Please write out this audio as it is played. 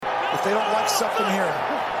if they don't like something here.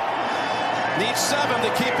 Needs 7 to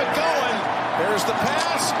keep it going. There's the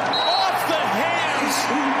pass. Off the hands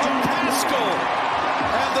of Pascal.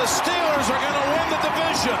 And the Steelers are going to win the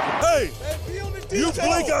division. Hey, you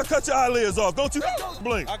blink, I'll cut your eyelids off. Don't you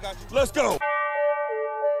blink. I got you. Let's go.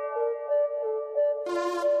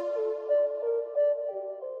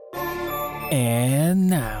 And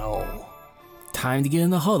now, time to get in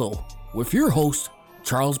the huddle with your host,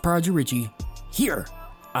 Charles Ritchie, here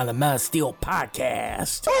on the Mass Steel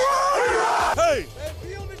Podcast. Hey,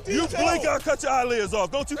 you blink, I'll cut your eyelids off.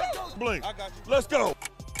 Don't you blink. I got you. Let's go.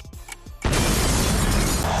 You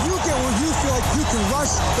get where you feel like you can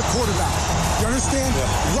rush the quarterback. You understand?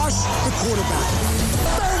 Yeah. Rush the quarterback.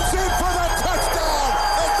 Bangs in for the touchdown,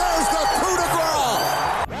 and there's the coup de grace.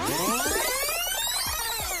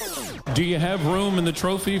 Do you have room in the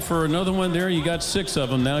trophy for another one there? You got 6 of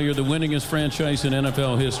them now. You're the winningest franchise in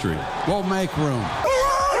NFL history. We'll make room.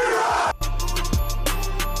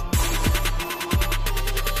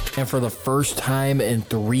 And for the first time in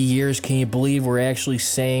 3 years, can you believe we're actually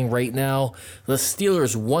saying right now, the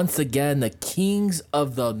Steelers once again, the kings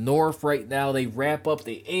of the North right now. They wrap up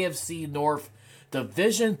the AFC North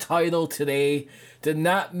division title today. Did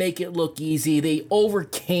not make it look easy. They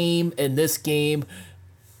overcame in this game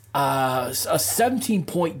a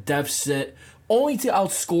 17-point deficit, only to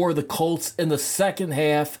outscore the Colts in the second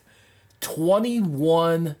half,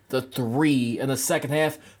 21-3 in the second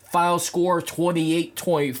half. Final score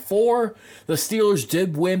 28-24. The Steelers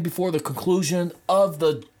did win before the conclusion of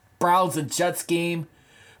the Browns and Jets game.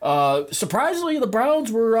 Surprisingly, the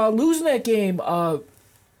Browns were losing that game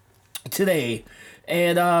today.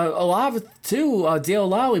 And a lot of it, too, Dale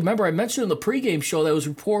Lally. Remember, I mentioned in the pregame show that was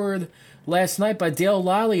reported last night by Dale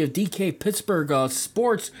Lally of DK Pittsburgh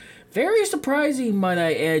Sports. Very surprising, might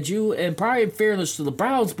I add you, and probably in fairness to the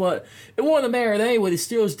Browns, but it wasn't a matter of anyway. The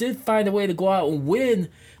Steelers did find a way to go out and win.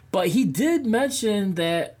 But he did mention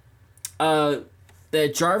that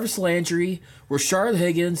that Jarvis Landry, Rashard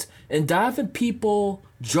Higgins, and Donovan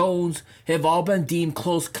Peoples-Jones have all been deemed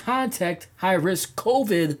close contact, high-risk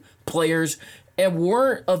COVID players and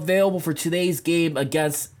weren't available for today's game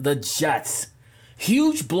against the Jets.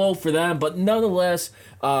 Huge blow for them, but nonetheless,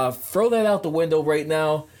 throw that out the window right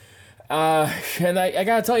now. And I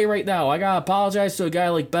got to tell you right now, I got to apologize to a guy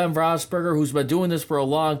like Ben Roethlisberger who's been doing this for a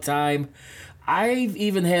long time. I've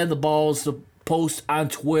even had the balls to post on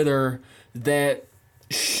Twitter that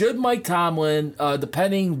should Mike Tomlin,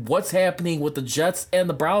 depending what's happening with the Jets and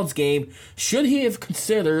the Browns game, should he have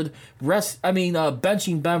considered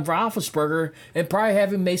benching Ben Roethlisberger and probably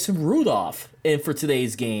having Mason Rudolph in for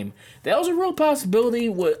today's game? That was a real possibility.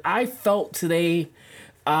 What I felt today,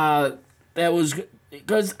 that was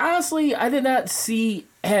because honestly, I did not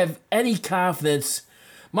have any confidence.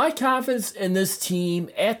 My confidence in this team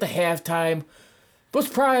at the halftime was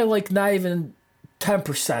probably like not even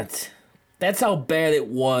 10%. That's how bad it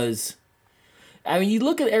was. I mean, you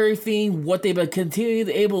look at everything, what they've been continuing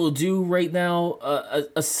able to do right now,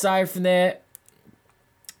 aside from that,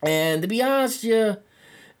 and to be honest with you,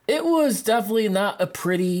 it was definitely not a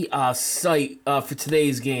pretty sight for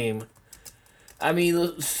today's game. I mean,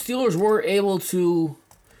 the Steelers were able to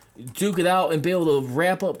duke it out and be able to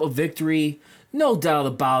wrap up a victory. No doubt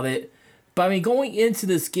about it. But, I mean, going into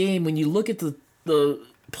this game, when you look at the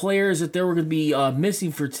players that they were going to be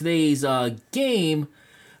missing for today's game,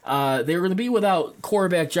 they were going to be without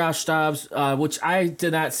quarterback Josh Dobbs, which I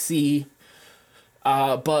did not see.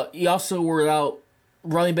 But you also were without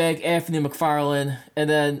running back Anthony McFarland, and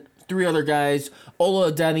then 3 other guys,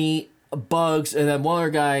 Ola Adeni, Bugs, and then one other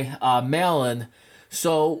guy, Malin.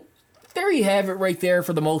 So there you have it right there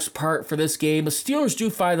for the most part for this game. The Steelers do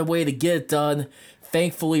find a way to get it done,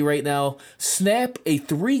 thankfully, right now. Snap a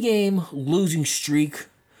 3-game losing streak,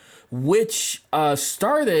 which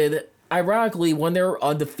started, ironically, when they were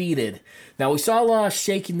undefeated. Now, we saw a lot of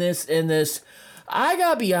shakiness in this. I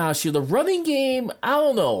gotta be honest with you, the running game, I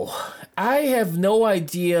don't know. I have no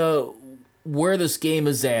idea where this game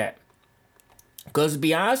is at. Because to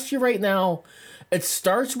be honest with you right now, it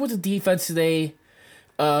starts with the defense today.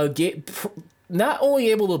 Not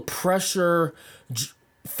only able to pressure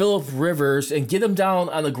Phillip Rivers and get him down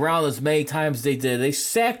on the ground as many times as they did. They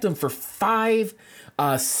sacked him for 5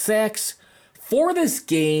 sacks for this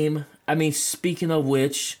game. I mean, speaking of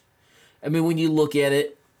which, I mean, when you look at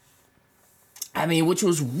it, I mean, which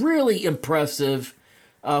was really impressive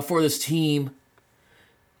for this team.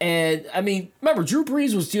 And, I mean, remember, Drew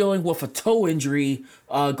Brees was dealing with a toe injury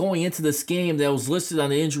going into this game that was listed on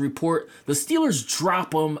the injury report. The Steelers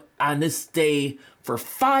drop him on this day for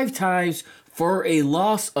 5 times for a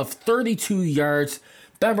loss of 32 yards.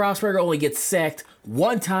 Ben Roethlisberger only gets sacked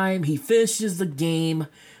one time. He finishes the game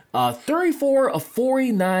 34 of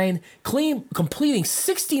 49, completing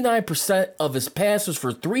 69% of his passes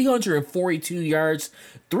for 342 yards,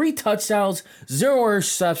 3 touchdowns, 0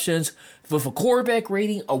 interceptions, with a quarterback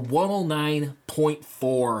rating of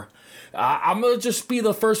 109.4. I'm going to just be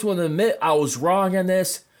the first one to admit I was wrong on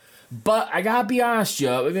this, but I got to be honest,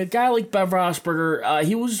 Joe. A guy like Ben Roethlisberger,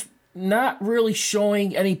 he was not really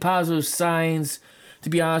showing any positive signs, to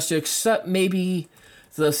be honest, except maybe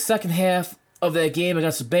the second half of that game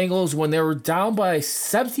against the Bengals when they were down by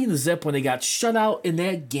 17-0 when they got shut out in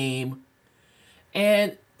that game.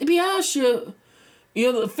 And to be honest, the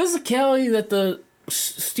physicality that the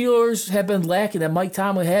Steelers have been lacking, that Mike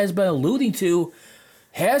Tomlin has been alluding to,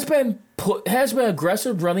 has been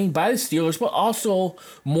aggressive running by the Steelers, but also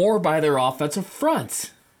more by their offensive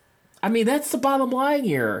front. I mean, that's the bottom line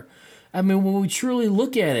here. I mean, when we truly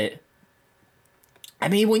look at it, I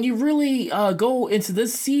mean, when you really go into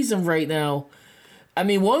this season right now, I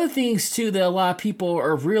mean, one of the things, too, that a lot of people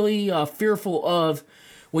are really fearful of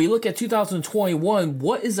when you look at 2021,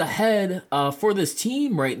 what is ahead for this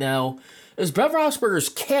team right now is Ben Roethlisberger's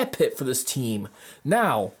cap hit for this team.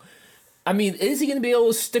 Now, I mean, is he going to be able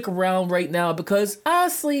to stick around right now? Because,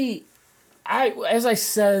 honestly, as I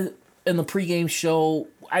said in the pregame show,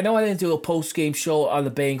 I know I didn't do a postgame show on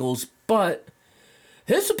the Bengals, but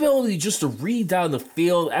his ability just to read down the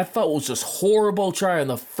field, I felt was just horrible, trying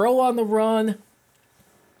to throw on the run.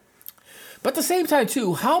 But at the same time,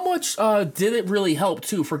 too, how much did it really help,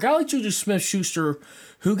 too? For a guy like Juju Smith-Schuster,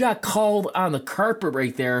 who got called on the carpet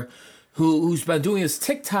right there, who's been doing his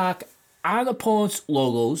TikTok on opponents'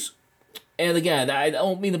 logos. And again, I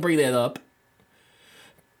don't mean to bring that up.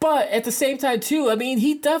 But at the same time, too, I mean,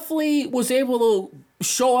 he definitely was able to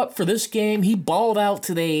show up for this game. He balled out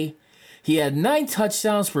today. He had 9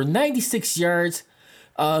 touchdowns for 96 yards,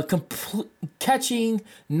 catching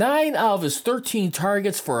 9 out of his 13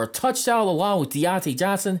 targets for a touchdown, along with Deontay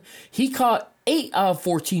Johnson. He caught 8 out of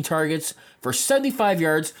 14 targets for 75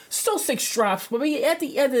 yards. Still 6 drops, but I mean, at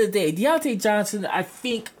the end of the day, Deontay Johnson, I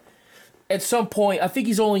think, at some point, I think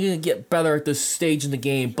he's only going to get better at this stage in the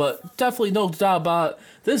game, but definitely no doubt about it.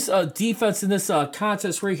 This defense in this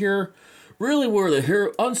contest right here really were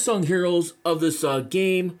the unsung heroes of this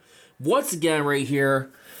game. Once again, right here.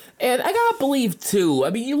 And I gotta believe, too, I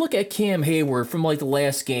mean, you look at Cam Hayward from, like, the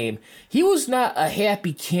last game. He was not a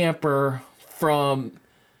happy camper from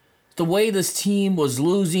the way this team was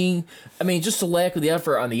losing. I mean, just the lack of the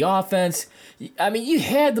effort on the offense. I mean, you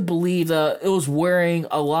had to believe that it was wearing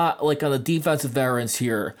a lot, like, on the defensive veterans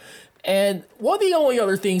here. And one of the only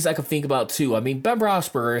other things I could think about, too, I mean, Ben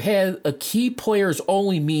Roethlisberger had a key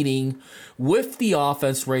players-only meeting with the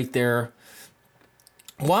offense right there.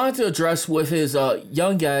 Wanted to address with his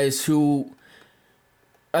young guys who,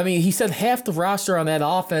 I mean, he said half the roster on that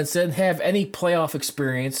offense didn't have any playoff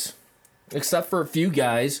experience, except for a few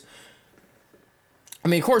guys. I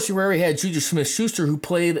mean, of course, you already had Juju Smith-Schuster, who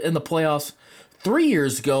played in the playoffs 3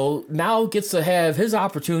 years ago, now gets to have his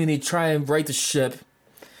opportunity to try and right the ship.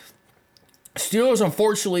 Steelers,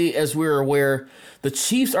 unfortunately, as we're aware, the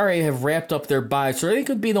Chiefs already have wrapped up their bye, so there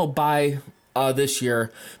could be no bye this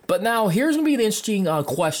year. But now, here's going to be an interesting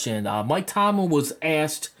question. Mike Tomlin was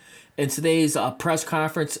asked in today's press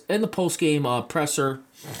conference, in the post-game presser,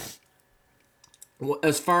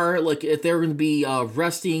 as far like if they're going to be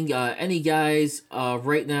resting any guys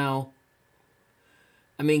right now.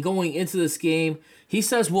 I mean, going into this game, he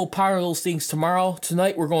says we'll power those things tomorrow.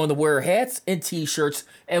 Tonight, we're going to wear hats and T-shirts,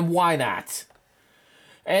 and why not?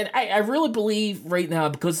 And I really believe right now,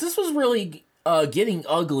 because this was really getting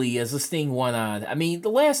ugly as this thing went on. I mean, the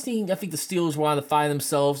last thing I think the Steelers wanted to find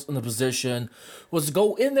themselves in the position was to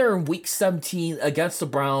go in there in Week 17 against the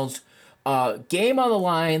Browns. Game on the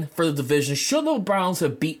line for the division. Should the Browns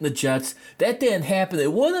have beaten the Jets? That didn't happen.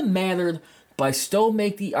 It wouldn't have mattered, but I still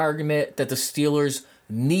make the argument that the Steelers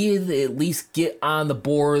needed to at least get on the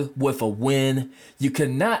board with a win. You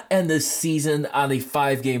cannot end this season on a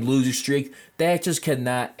 5-game losing streak. That just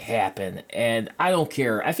cannot happen. And I don't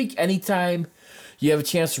care. I think anytime you have a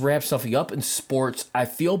chance to wrap something up in sports, I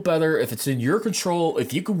feel better if it's in your control,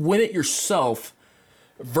 if you can win it yourself,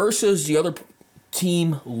 versus the other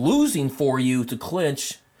team losing for you to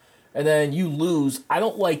clinch, and then you lose. I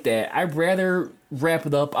don't like that. I'd rather wrap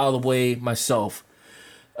it up out of the way myself.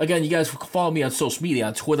 Again, you guys can follow me on social media,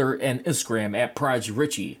 on Twitter and Instagram, at Prodigy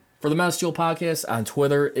Richie. For the Mass Steel Podcast on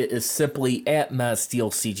Twitter, it is simply at Mass Steel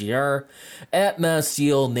CGR, at Mass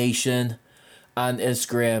Steel Nation on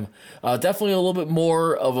Instagram. Definitely a little bit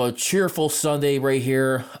more of a cheerful Sunday right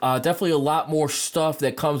here. Definitely a lot more stuff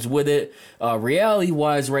that comes with it,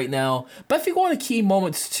 reality-wise right now. But I think one of the key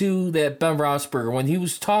moments, too, that Ben Roethlisberger, when he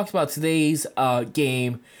was talking about today's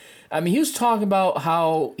game, I mean, he was talking about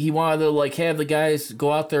how he wanted to like have the guys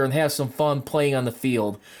go out there and have some fun playing on the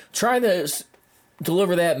field, trying to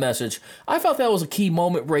deliver that message. I thought that was a key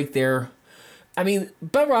moment right there. I mean,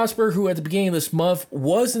 Ben Roethlisberger, who at the beginning of this month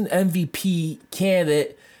was an MVP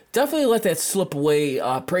candidate, definitely let that slip away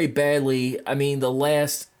pretty badly. I mean, the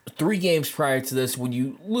last 3 games prior to this, when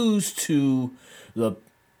you lose to the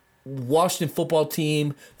Washington football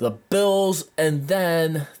team, the Bills, and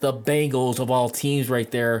then the Bengals of all teams right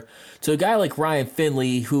there, to a guy like Ryan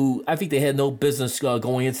Finley, who I think they had no business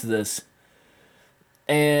going into this.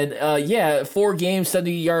 And, 4 games,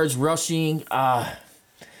 70 yards rushing.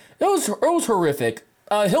 It was horrific.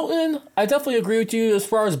 Hilton, I definitely agree with you as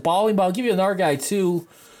far as balling, but I'll give you another guy too,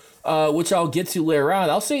 which I'll get to later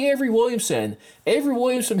on. I'll say Avery Williamson. Avery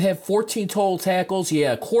Williamson had 14 total tackles. He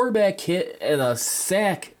had a quarterback hit and a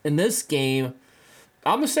sack in this game.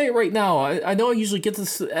 I'm going to say it right now. I know I usually get to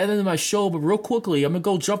the end of my show, but real quickly, I'm going to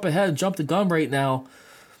go jump ahead and jump the gun right now.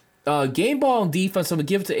 Game ball and defense, I'm going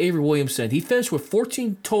to give it to Avery Williamson. He finished with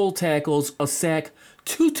 14 total tackles, a sack,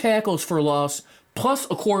 2 tackles for loss, plus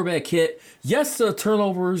a quarterback hit. Yes, the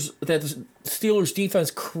turnovers that the Steelers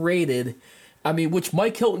defense created, I mean, which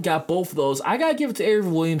Mike Hilton got both of those. I got to give it to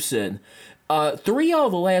Avery Williamson. 3 out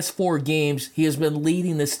of the last 4 games, he has been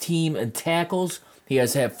leading this team in tackles. He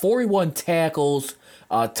has had 41 tackles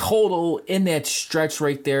total in that stretch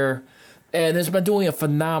right there, and has been doing a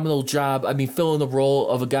phenomenal job. I mean, filling the role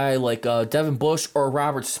of a guy like Devin Bush or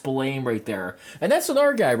Robert Spillane right there. And that's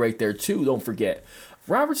another guy right there, too, don't forget.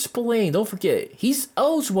 Robert Spillane, don't forget, he's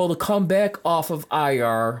eligible to come back off of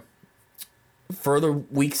IR for the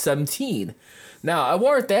Week 17. Now, I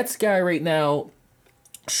wonder if that's the guy right now.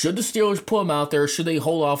 Should the Steelers put him out there? Should they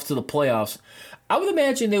hold off to the playoffs? I would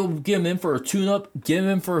imagine they would get him in for a tune-up, get him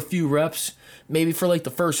in for a few reps, maybe for like the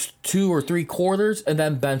first 2 or 3 quarters, and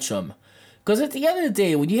then bench him. Because at the end of the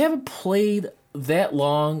day, when you haven't played that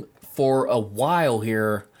long for a while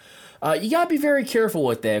here, you got to be very careful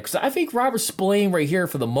with that. Because I think Robert Spillane right here,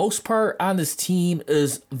 for the most part, on this team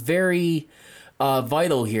is very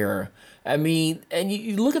vital here. I mean, and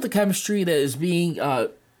you look at the chemistry that is being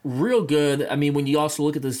real good. I mean, when you also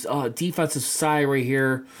look at this defensive side right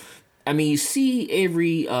here, I mean, you see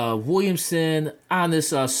Avery Williamson on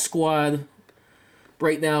this squad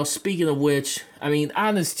right now. Speaking of which, I mean,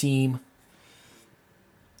 on this team,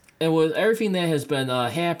 and with everything that has been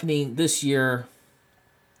happening this year,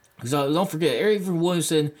 because don't forget, Avery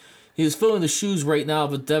Williamson, he is filling the shoes right now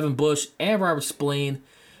of Devin Bush and Robert Spillane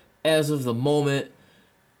as of the moment.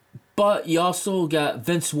 But you also got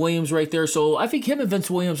Vince Williams right there. So I think him and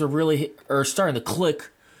Vince Williams are starting to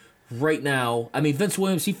click right now. I mean, Vince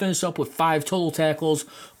Williams, he finished up with 5 total tackles,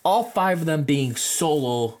 all 5 of them being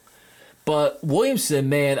solo. But Williamson,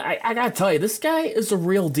 man, I got to tell you, this guy is the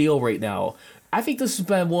real deal right now. I think this has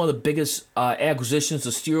been one of the biggest acquisitions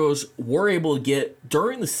the Steelers were able to get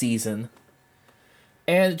during the season.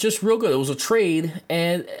 And just real good. It was a trade.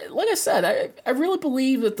 And like I said, I really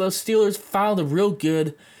believe that the Steelers found a real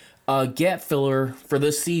good gap filler for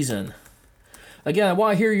this season. Again, I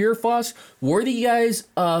want to hear your thoughts. Where do you guys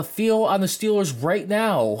feel on the Steelers right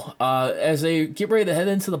now as they get ready to head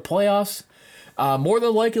into the playoffs? More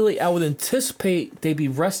than likely, I would anticipate they'd be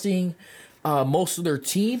resting most of their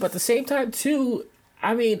team. But at the same time, too,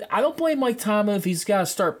 I mean, I don't blame Mike Tomlin if he's got to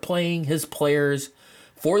start playing his players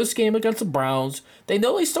for this game against the Browns. They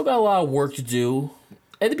know they still got a lot of work to do.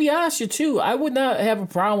 And to be honest with you, too, I would not have a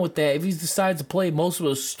problem with that if he decides to play most of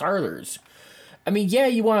his starters. I mean, yeah,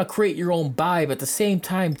 you want to create your own bye, but at the same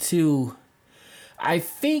time, too, I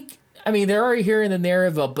think, I mean, they're already hearing the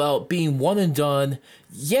narrative about being one and done.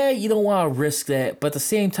 Yeah, you don't want to risk that, but at the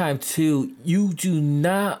same time, too, you do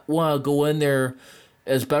not want to go in there,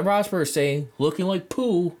 as Ben Roethlisberger is saying, looking like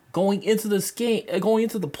poo, going into this game, going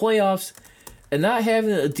into the playoffs, and not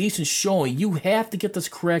having a decent showing. You have to get this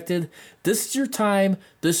corrected. This is your time.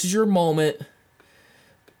 This is your moment.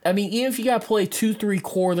 I mean, even if you got to play 2-3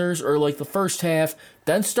 quarters or like the first half,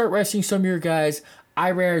 then start resting some of your guys,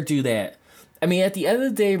 I'd rather do that. I mean, at the end of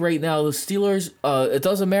the day right now, the Steelers, it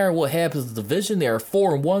doesn't matter what happens in the division. They are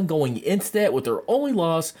 4-1 going into that with their only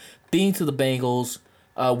loss being to the Bengals,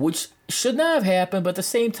 which should not have happened, but at the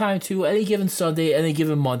same time, too, any given Sunday, any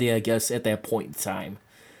given Monday, I guess, at that point in time.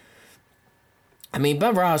 I mean,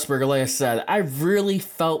 Ben Roethlisberger, like I said, I really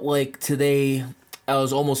felt like today I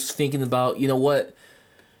was almost thinking about, you know what,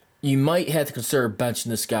 you might have to consider benching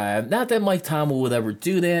this guy. Not that Mike Tomlin would ever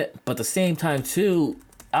do that, but at the same time, too,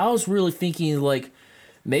 I was really thinking, like,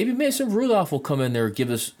 maybe Mason Rudolph will come in there and give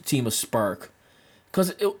this team a spark.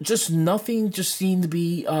 Because nothing just seemed to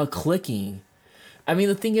be clicking. I mean,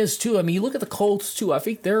 the thing is, too, you look at the Colts, too. I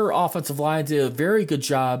think their offensive line did a very good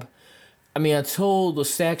job. Until the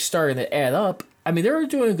sacks started to add up, they were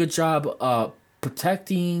doing a good job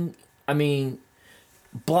protecting,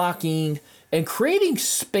 blocking, and creating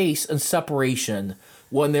space and separation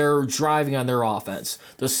when they're driving on their offense.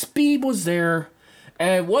 The speed was there.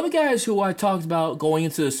 And one of the guys who I talked about going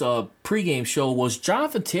into this pregame show was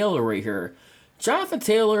Jonathan Taylor right here. Jonathan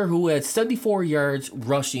Taylor, who had 74 yards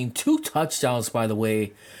rushing, 2 touchdowns, by the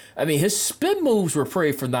way. His spin moves were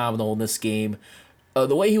pretty phenomenal in this game.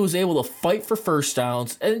 The way he was able to fight for first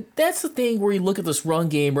downs. And that's the thing where you look at this run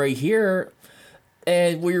game right here,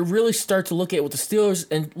 and where you really start to look at with the Steelers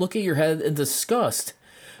and look at your head in disgust.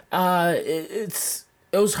 It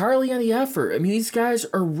was hardly any effort. These guys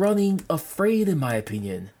are running afraid, in my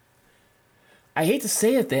opinion. I hate to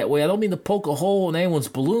say it that way. I don't mean to poke a hole in anyone's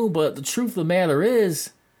balloon, but the truth of the matter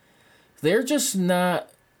is, they're just not.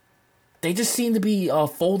 They just seem to be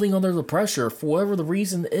folding under the pressure for whatever the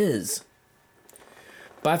reason is.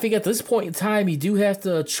 But I think at this point in time, you do have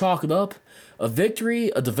to chalk it up. A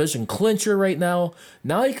victory, a division clincher right now.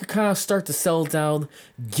 Now you can kind of start to settle down,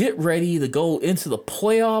 get ready to go into the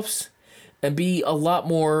playoffs, and be a lot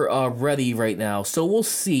more ready right now. So we'll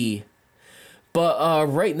see. But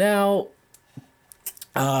right now,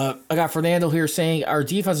 I got Fernando here saying, our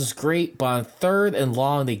defense is great, but on 3rd and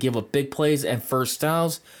long, they give up big plays and first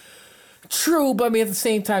downs. True, but at the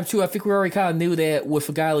same time, too, I think we already kind of knew that with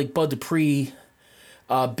a guy like Bud Dupree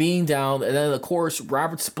being down, and then, of course,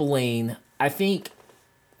 Robert Spillane. I think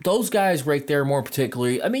those guys right there, more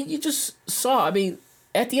particularly, you just saw, at the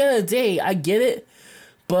end of the day, I get it,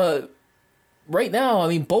 but right now,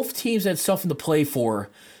 both teams had something to play for.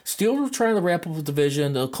 Steelers were trying to wrap up the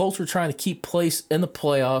division. The Colts were trying to keep pace in the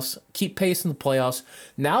playoffs.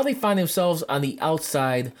 Now they find themselves on the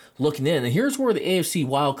outside looking in. And here's where the AFC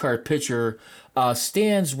wildcard picture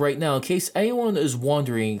stands right now, in case anyone is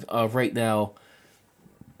wondering right now.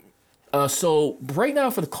 So right now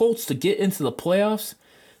for the Colts to get into the playoffs,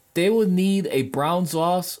 they would need a Browns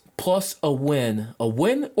loss plus a win. A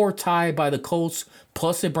win or tie by the Colts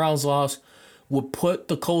plus a Browns loss would put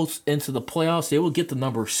the Colts into the playoffs. They would get the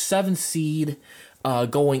number 7 seed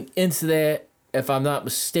going into that. If I'm not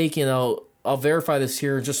mistaken, I'll verify this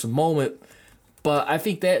here in just a moment. But I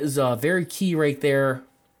think that is very key right there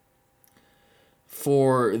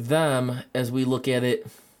for them as we look at it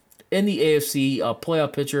in the AFC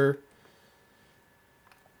playoff picture.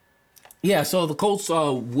 Yeah, so the Colts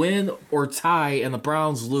win or tie and the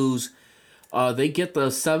Browns lose. They get the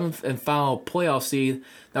 7th and final playoff seed.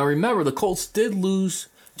 Now remember, the Colts did lose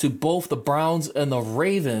to both the Browns and the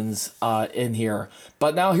Ravens in here.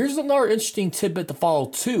 But now here's another interesting tidbit to follow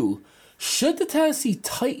too. Should the Tennessee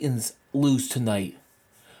Titans lose tonight,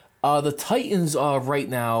 the Titans right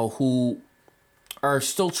now, who are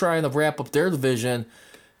still trying to wrap up their division,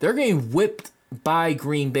 they're getting whipped by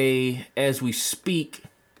Green Bay as we speak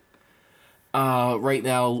right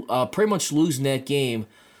now, pretty much losing that game.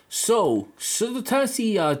 So, should the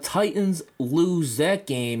Tennessee Titans lose that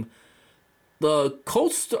game, the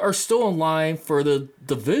Colts are still in line for the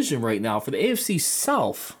division right now, for the AFC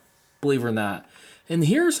South, believe it or not. And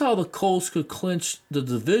here's how the Colts could clinch the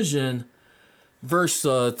division versus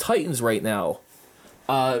the Titans right now.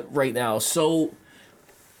 So,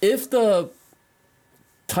 if the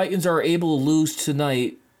Titans are able to lose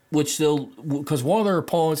tonight, which they'll, because one of their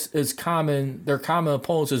opponents is their common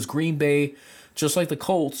opponents is Green Bay, just like the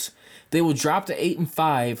Colts, they will drop to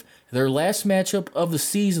 8-5. Their last matchup of the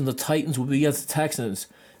season, the Titans will be against the Texans.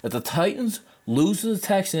 If the Titans lose to the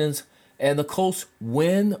Texans and the Colts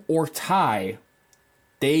win or tie,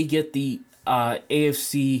 they get the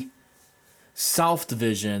AFC South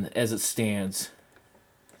division as it stands.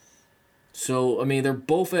 So, they're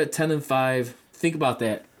both at 10-5. Think about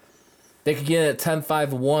that. They could get at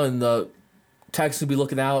 10-5-1. The Texans would be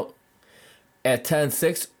looking out at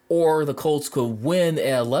 10-6. Or the Colts could win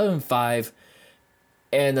at 11-5,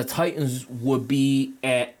 and the Titans would be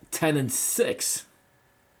at 10-6.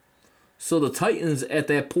 So the Titans at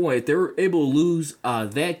that point, they were able to lose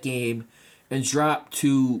that game and drop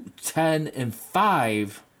to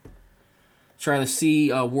 10-5. Trying to see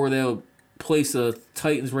where they'll place the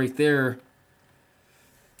Titans right there.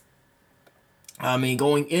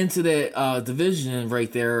 Going into that division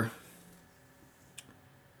right there,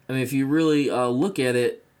 if you really look at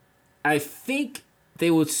it, I think they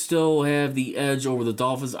would still have the edge over the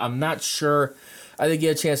Dolphins. I'm not sure. I didn't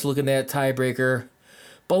get a chance to look at that tiebreaker,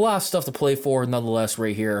 but a lot of stuff to play for nonetheless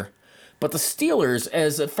right here. But the Steelers,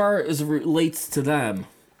 as far as it relates to them,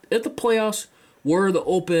 if the playoffs were to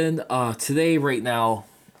open today right now,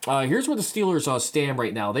 here's where the Steelers stand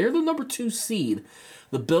right now. They're the number 2 seed.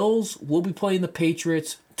 The Bills will be playing the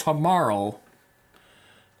Patriots tomorrow.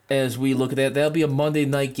 As we look at that, that'll be a Monday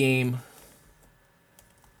night game.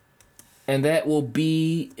 And that will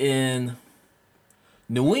be in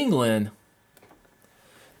New England.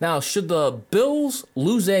 Now, should the Bills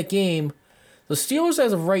lose that game, the Steelers,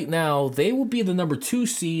 as of right now, they will be the number 2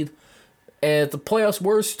 seed. And if the playoffs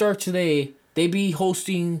were to start today, they'd be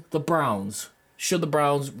hosting the Browns, should the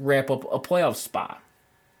Browns wrap up a playoff spot.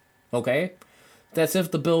 Okay? That's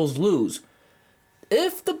if the Bills lose.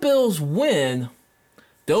 If the Bills win,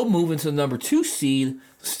 they'll move into the number 2 seed.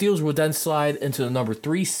 The Steelers would then slide into the number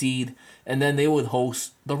 3 seed, and then they would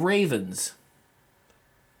host the Ravens.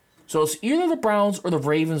 So it's either the Browns or the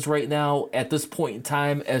Ravens right now at this point in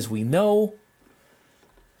time, as we know.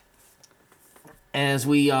 As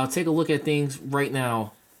we take a look at things right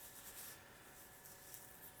now.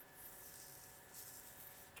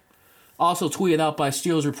 Also tweeted out by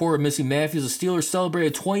Steelers reporter Missy Matthews, the Steelers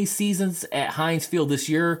celebrated 20 seasons at Heinz Field this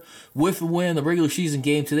year with the win in the regular season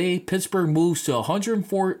game today. Pittsburgh moves to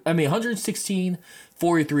 116,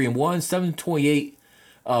 43-1, 728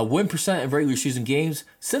 win percent in regular season games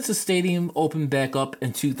since the stadium opened back up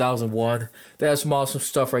in 2001. That's some awesome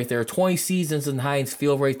stuff right there. 20 seasons in Heinz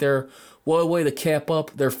Field right there. What a way to cap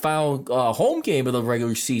up their final home game of the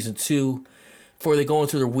regular season too, before they go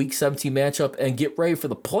into their Week 17 matchup and get ready for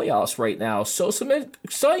the playoffs right now. So some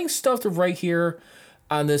exciting stuff to right here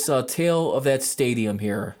on this tale of that stadium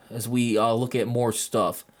here as we look at more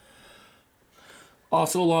stuff.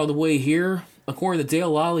 Also along the way here, according to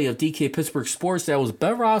Dale Lally of DK Pittsburgh Sports, that was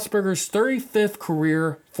Ben Roethlisberger's 35th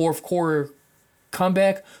career fourth quarter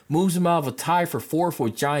comeback, moves him out of a tie for 4th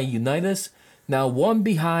with Johnny Unitas. Now 1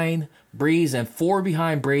 behind Breeze and 4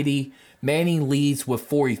 behind Brady. Manning leads with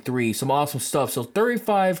 43. Some awesome stuff. So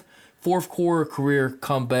 35 fourth quarter career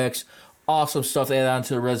comebacks. Awesome stuff to add on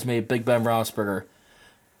to the resume of Big Ben Roethlisberger.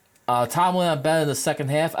 Tomlin on Ben in the second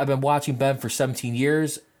half. I've been watching Ben for 17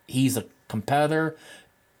 years. He's a competitor.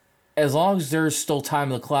 As long as there's still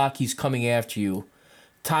time on the clock, he's coming after you.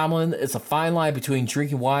 Tomlin, it's a fine line between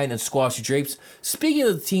drinking wine and squashing drapes. Speaking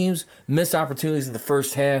of the teams, missed opportunities in the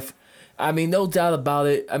first half. I mean, no doubt about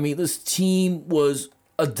it. I mean, this team was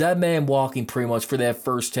a dead man walking pretty much for that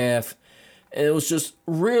first half. And it was just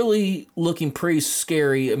really looking pretty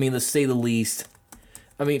scary, I mean, to say the least.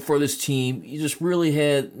 I mean, for this team, you just really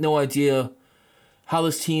had no idea how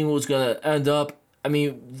this team was going to end up. I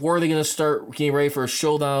mean, were they going to start getting ready for a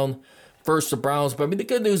showdown versus the Browns? But I mean, the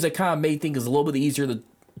good news that kind of made things a little bit easier. The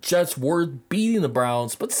Jets were beating the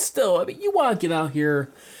Browns, but still, I mean, you want to get out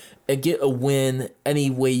here and get a win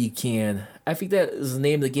any way you can. I think that is the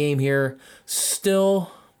name of the game here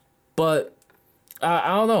still, but I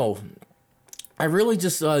don't know. I really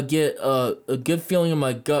just get a good feeling in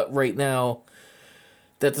my gut right now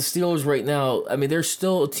that the Steelers right now, I mean, they're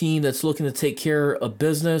still a team that's looking to take care of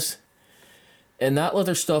business and not let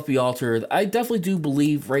their stuff be altered. I definitely do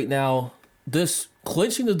believe right now this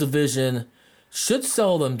clinching the division should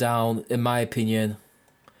settle them down, in my opinion.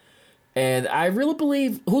 And I really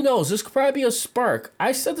believe, who knows, this could probably be a spark.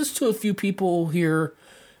 I said this to a few people here,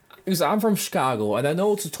 because I'm from Chicago, and I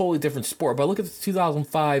know it's a totally different sport, but look at the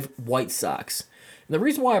 2005 White Sox. And the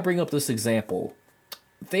reason why I bring up this example,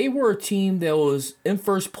 they were a team that was in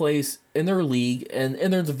first place in their league and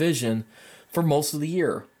in their division for most of the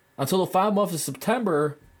year. Until the final month of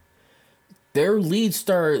September, their lead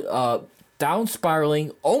started down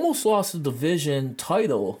spiraling, almost lost the division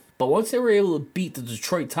title. But once they were able to beat the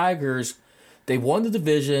Detroit Tigers, they won the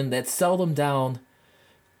division. That settled them down.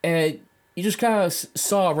 And you just kind of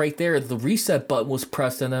saw right there the reset button was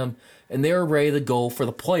pressed on them, and they were ready to go for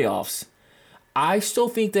the playoffs. I still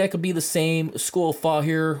think that could be the same school of thought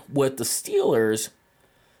here with the Steelers.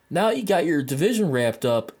 Now you got your division wrapped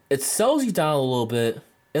up. It settles you down a little bit,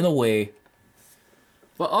 in a way.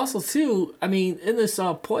 But also, too, I mean, in this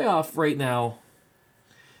playoff right now,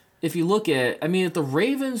 if you look at, I mean, if the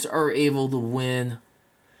Ravens are able to win,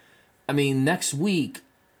 I mean, next week,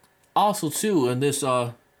 also too, in this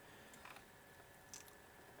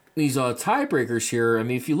these tiebreakers here, I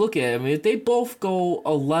mean, if you look at it, I mean, if they both go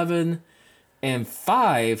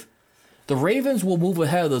 11-5, the Ravens will move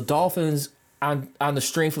ahead of the Dolphins on the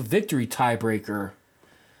strength of victory tiebreaker.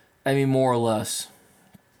 I mean, more or less.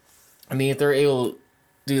 I mean, if they're able to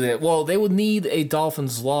do that, well, they would need a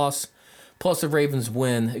Dolphins loss plus a Ravens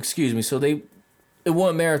win, so it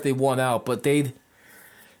wouldn't matter if they won out, but they'd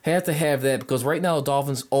Have to have that because right now the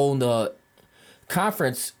Dolphins own the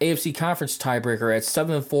AFC conference tiebreaker at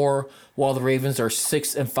 7-4, while the Ravens are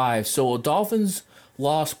 6-5. So a Dolphins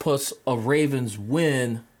loss plus a Ravens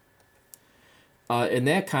win in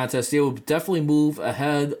that contest, they would definitely move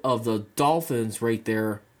ahead of the Dolphins right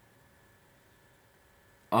there.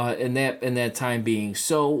 In that time being,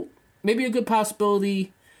 so maybe a good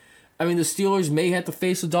possibility. I mean, the Steelers may have to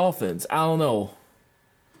face the Dolphins. I don't know.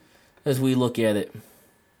 As we look at it.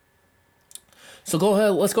 So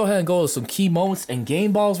let's go ahead and go with some key moments and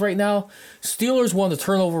game balls right now. Steelers won the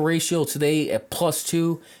turnover ratio today at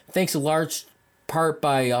 +2, thanks in large part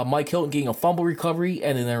by Mike Hilton getting a fumble recovery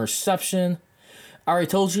and an interception. I already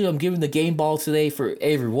told you I'm giving the game ball today for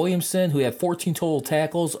Avery Williamson, who had 14 total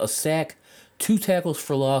tackles, a sack, 2 tackles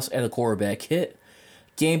for loss, and a quarterback hit.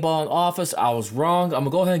 Game ball in office, I was wrong. I'm going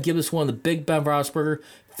to go ahead and give this one to Big Ben Roethlisberger.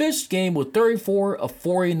 Finished the game with 34 of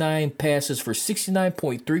 49 passes for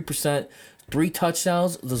 69.3%, 3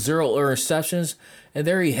 touchdowns, the 0 interceptions. And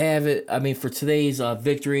there you have it. I mean, for today's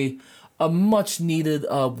victory, a much-needed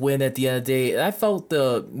win at the end of the day. And I felt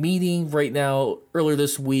the meeting right now, earlier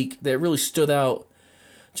this week, that really stood out.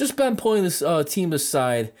 Just Ben pulling this team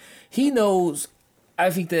aside. He knows... I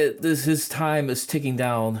think that his time is ticking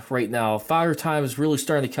down right now. Father time is really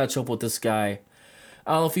starting to catch up with this guy.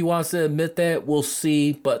 I don't know if he wants to admit that. We'll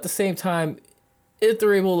see. But at the same time, if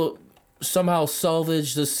they're able to somehow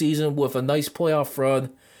salvage this season with a nice playoff run,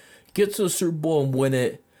 get to the Super Bowl and win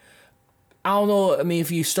it, I don't know. I mean, if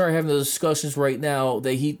you start having the discussions right now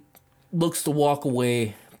that he looks to walk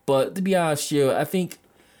away. But to be honest with you, I think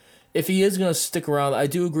if he is going to stick around, I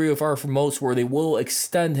do agree with our promotes where they will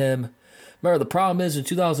extend him. Remember, the problem is in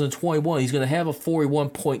 2021, he's going to have a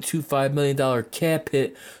 $41.25 million cap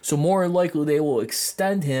hit, so more than likely they will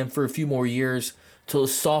extend him for a few more years to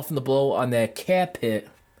soften the blow on that cap hit.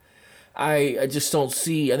 I just don't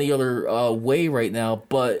see any other way right now,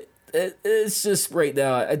 but it's just right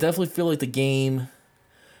now, I definitely feel like the game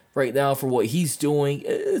right now for what he's doing,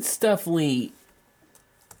 it's definitely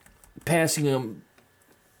passing him,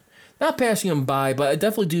 not passing him by, but I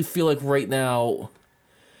definitely do feel like right now,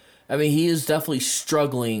 I mean, he is definitely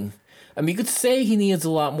struggling. I mean, you could say he needs a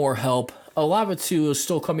lot more help. A lot of it, too, is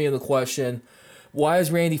still coming into question. Why is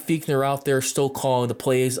Randy Fichtner out there still calling the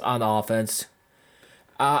plays on offense?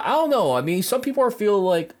 I don't know. I mean, some people are feeling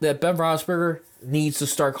like that Ben Roethlisberger needs to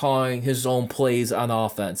start calling his own plays on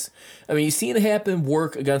offense. I mean, you've seen it happen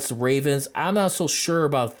work against the Ravens. I'm not so sure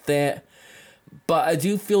about that. But I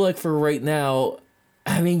do feel like for right now,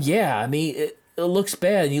 I mean, yeah. I mean, it looks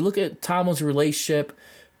bad. And you look at Tomlin's relationship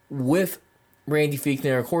with Randy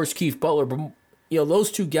Fichtner, of course, Keith Butler, but you know,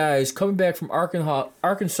 those two guys coming back from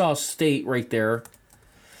Arkansas State right there.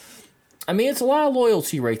 I mean, it's a lot of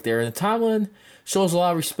loyalty right there. And Tomlin shows a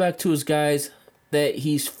lot of respect to his guys that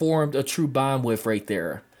he's formed a true bond with right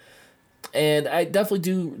there. And I definitely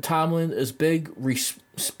do. Tomlin is big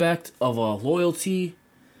respect of loyalty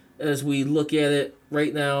as we look at it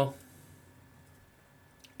right now.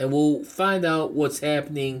 And we'll find out what's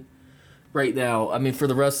happening right now, I mean, for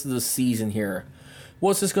the rest of the season here.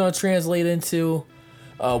 What's this going to translate into?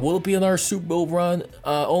 Will it be another Super Bowl run?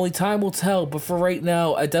 Only time will tell, but for right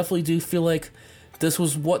now, I definitely do feel like this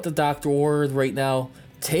was what the doctor ordered right now.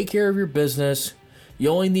 Take care of your business. You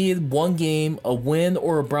only need one game, a win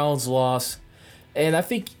or a Browns loss. And I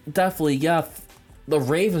think definitely, yeah, the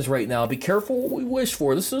Ravens right now, be careful what we wish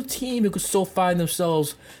for. This is a team who could still find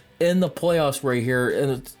themselves in the playoffs right here,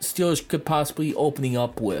 and the Steelers could possibly opening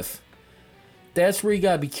up with. That's where you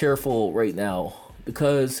got to be careful right now,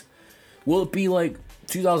 because will it be like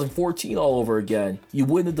 2014 all over again? You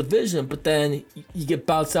win the division, but then you get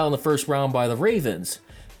bounced out in the first round by the Ravens.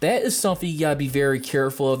 That is something you got to be very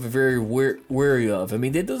careful of and very wary of. I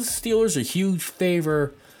mean, they did the Steelers a huge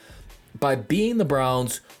favor by beating the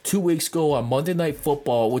Browns 2 weeks ago on Monday Night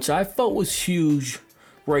Football, which I felt was huge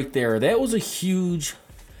right there. That was a huge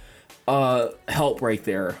help right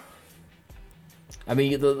there. I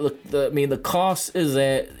mean, the cost is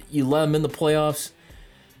that you let them in the playoffs,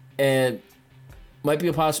 and might be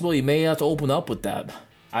a possibility you may have to open up with that.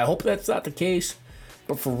 I hope that's not the case,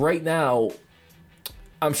 but for right now,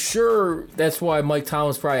 I'm sure that's why Mike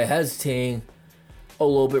Tomlin's probably hesitating a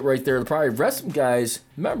little bit right there to probably rest some guys.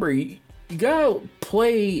 Remember, you gotta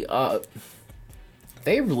play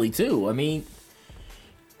favorably too. I mean,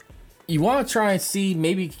 you want to try and see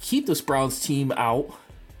maybe keep this Browns team out.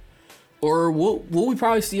 Or will we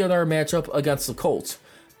probably see another matchup against the Colts?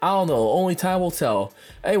 I don't know. Only time will tell.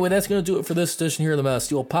 Anyway, that's going to do it for this edition here of the Man of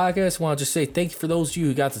Steel podcast. I want to just say thank you for those of you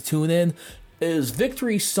who got to tune in. It is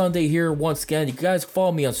Victory Sunday here once again. You guys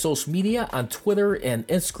follow me on social media, on Twitter and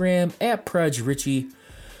Instagram, at PredgeRichie.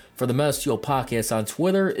 For the Men of Steel podcast on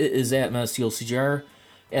Twitter, it is at Men of Steel CJR,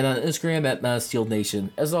 and on Instagram at Men of Steel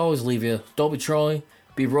Nation. As always, leave you. Don't be trolling,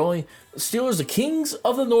 be rolling. Steelers, the kings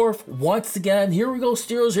of the North, once again. Here we go,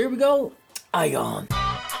 Steelers. Here we go. Ion.